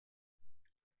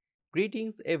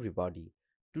Greetings everybody.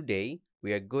 Today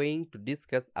we are going to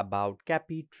discuss about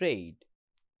CAPITRADE.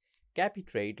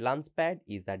 CAPITRADE Launchpad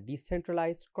is a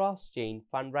decentralized cross-chain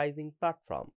fundraising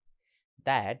platform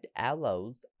that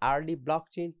allows early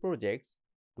blockchain projects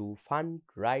to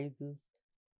fundraise.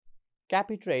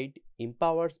 CAPITRADE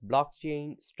empowers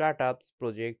blockchain startups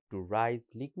projects to raise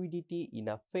liquidity in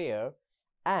a fair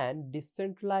and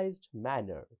decentralized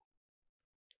manner.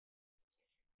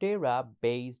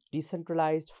 Terra-based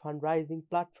decentralized fundraising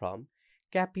platform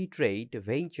CAPITRADE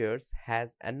Ventures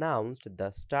has announced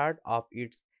the start of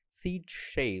its seed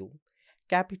sale.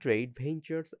 CAPITRADE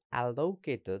Ventures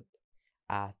allocated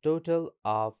a total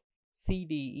of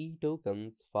CDE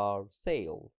tokens for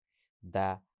sale.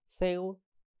 The sale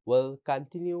will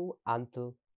continue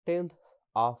until 10th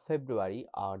of February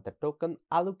or the token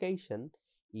allocation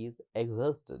is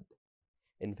exhausted.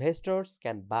 Investors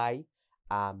can buy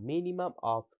a minimum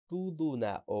of 2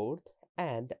 Luna worth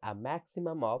and a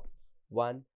maximum of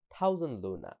 1000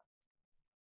 Luna.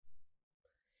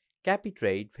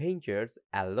 CAPITRADE Ventures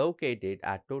allocated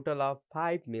a total of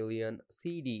 5 million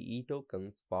CDE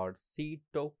tokens for seed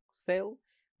sale.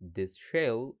 This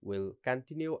sale will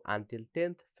continue until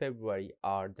 10th February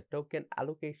or the token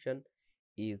allocation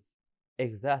is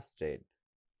exhausted.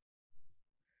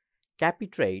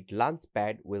 CAPITRADE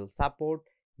Launchpad will support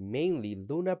mainly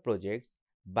Luna projects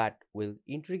but will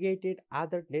integrate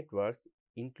other networks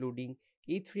including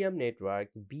Ethereum network,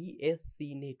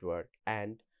 BSC network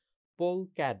and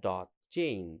Polkadot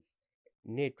chains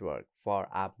network for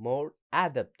a more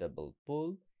adaptable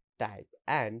pool type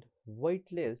and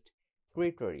waitlist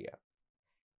criteria.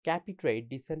 CAPITRADE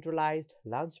decentralized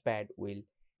launchpad will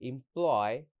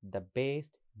employ the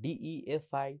best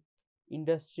DEFI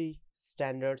industry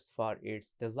standards for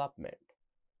its development.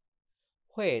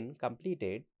 When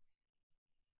completed,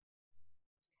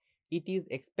 it is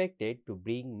expected to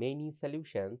bring many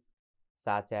solutions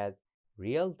such as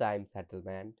real-time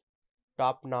settlement,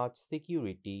 top-notch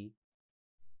security,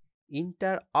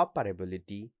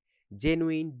 interoperability,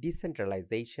 genuine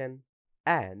decentralization,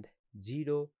 and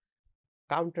zero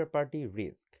counterparty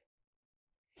risk.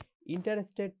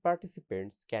 Interested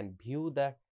participants can view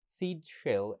the seed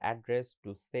shell address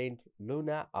to send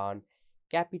Luna on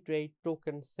CAPITRADE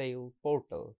token sale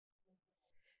portal.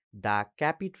 The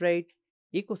CAPITRADE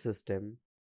ecosystem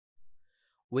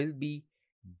will be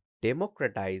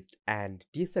democratized and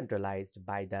decentralized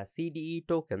by the CDE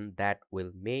token that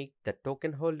will make the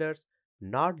token holders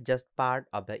not just part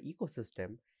of the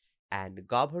ecosystem and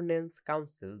governance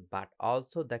council but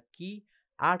also the key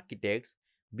architects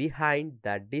behind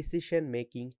the decision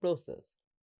making process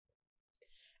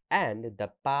and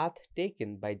the path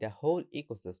taken by the whole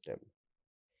ecosystem.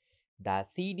 The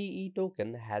CDE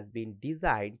token has been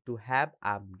designed to have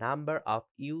a number of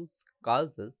use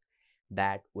cases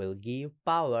that will give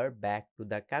power back to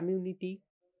the community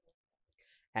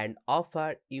and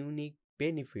offer unique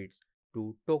benefits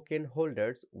to token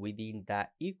holders within the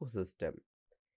ecosystem.